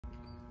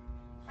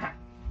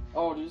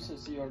Oh, dude, it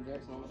says CR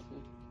Jackson on that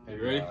thing. Are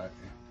you ready? Right.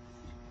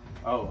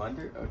 Oh,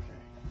 under? Okay.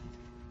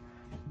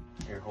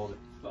 Here, hold it.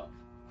 Fuck.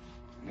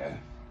 Yeah.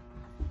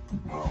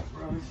 Oh,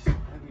 bro, this is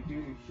heavy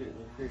duty shit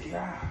right here.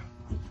 Yeah.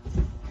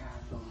 God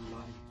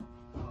almighty.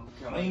 Oh,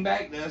 God. Lean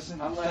back,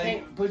 Dustin. I'm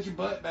like, put your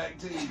butt back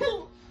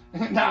too.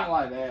 Not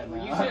like that.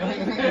 Well, Now. you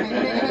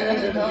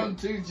said Don't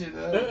toot it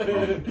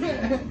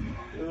up.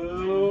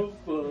 Oh,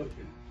 fuck.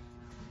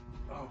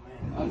 Oh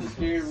man. I'm just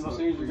scared as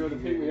soon as you go to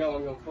pick me up,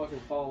 I'm gonna fucking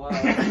fall out.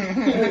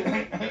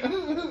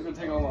 It's gonna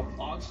take all my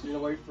oxygen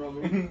away from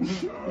me.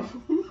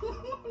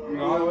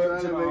 All the way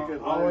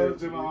up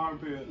to my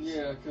armpits.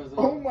 Yeah, because.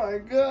 Oh my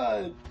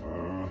god!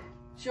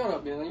 Shut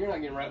up, Billy. You're not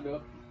getting wrapped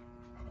up.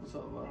 What's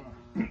up, bud?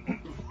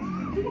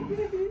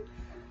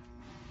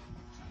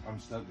 I'm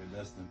stuck to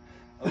Dustin.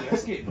 Oh,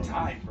 that's getting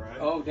tight, bro.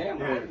 Oh, damn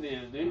right it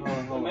is, dude.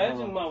 Hold on, Imagine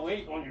hold on. my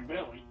weight on your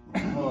belly.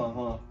 Hold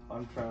on.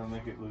 I'm trying to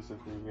make it looser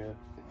for you guys.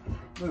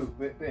 Move,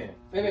 Ben.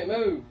 Baby,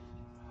 move.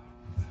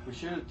 We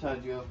should have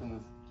tied you up in the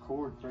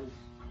cord first.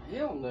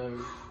 Hell no. I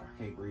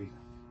can't breathe.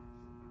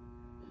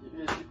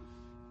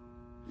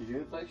 You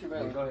good? Flex your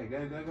belly. Go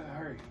ahead, go,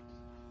 hurry.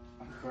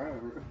 I'm crying,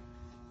 bro.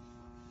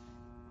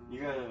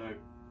 You got an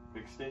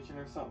extension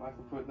or something I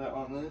can put that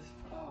on this?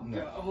 Oh,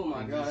 No. God. Oh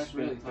my God, that's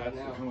really tight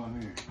now. Come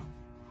on here.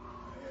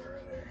 Yeah,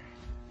 right there.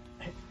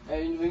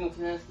 Hey, we gonna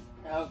test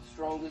how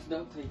strong this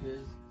duct tape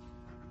is.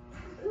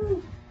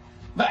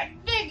 But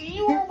nigga,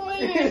 you won't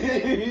believe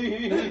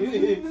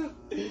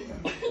it.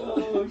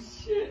 Oh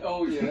shit!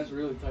 Oh yeah, that's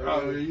really tight.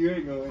 Oh, you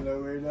ain't going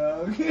nowhere,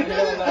 dog.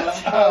 Hell no,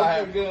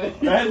 that's good.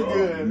 That's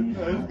good.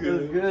 That's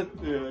Good. good.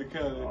 Yeah,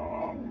 cut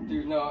it.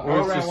 Dude, no.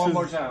 Go around one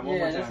more time. One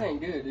Yeah, more this time.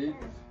 ain't good, dude.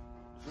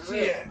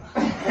 Shit.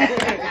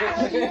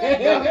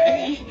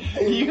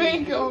 You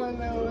ain't going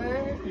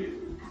nowhere.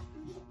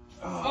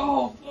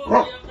 Oh,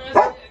 fuck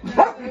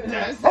yeah,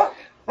 that's it.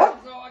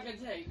 That's all I can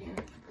take.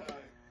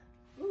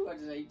 Ooh, I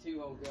just ate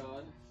two, oh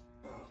god.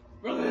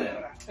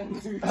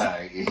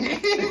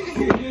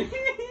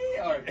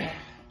 Alright.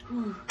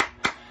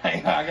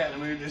 Hang on, I gotta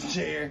move this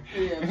chair.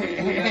 Yeah, please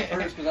do that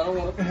first, because I don't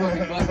want to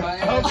fucking bust my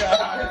ass. Oh,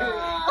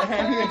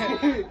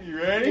 God. You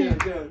ready? Yeah,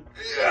 good.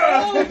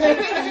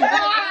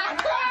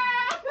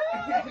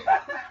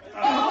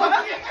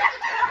 Oh,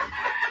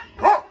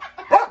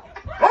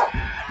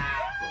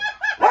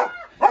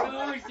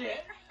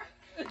 shit.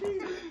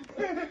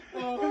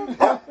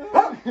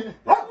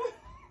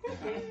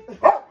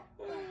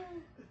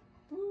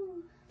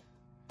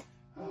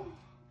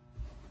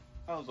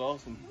 That was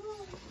awesome.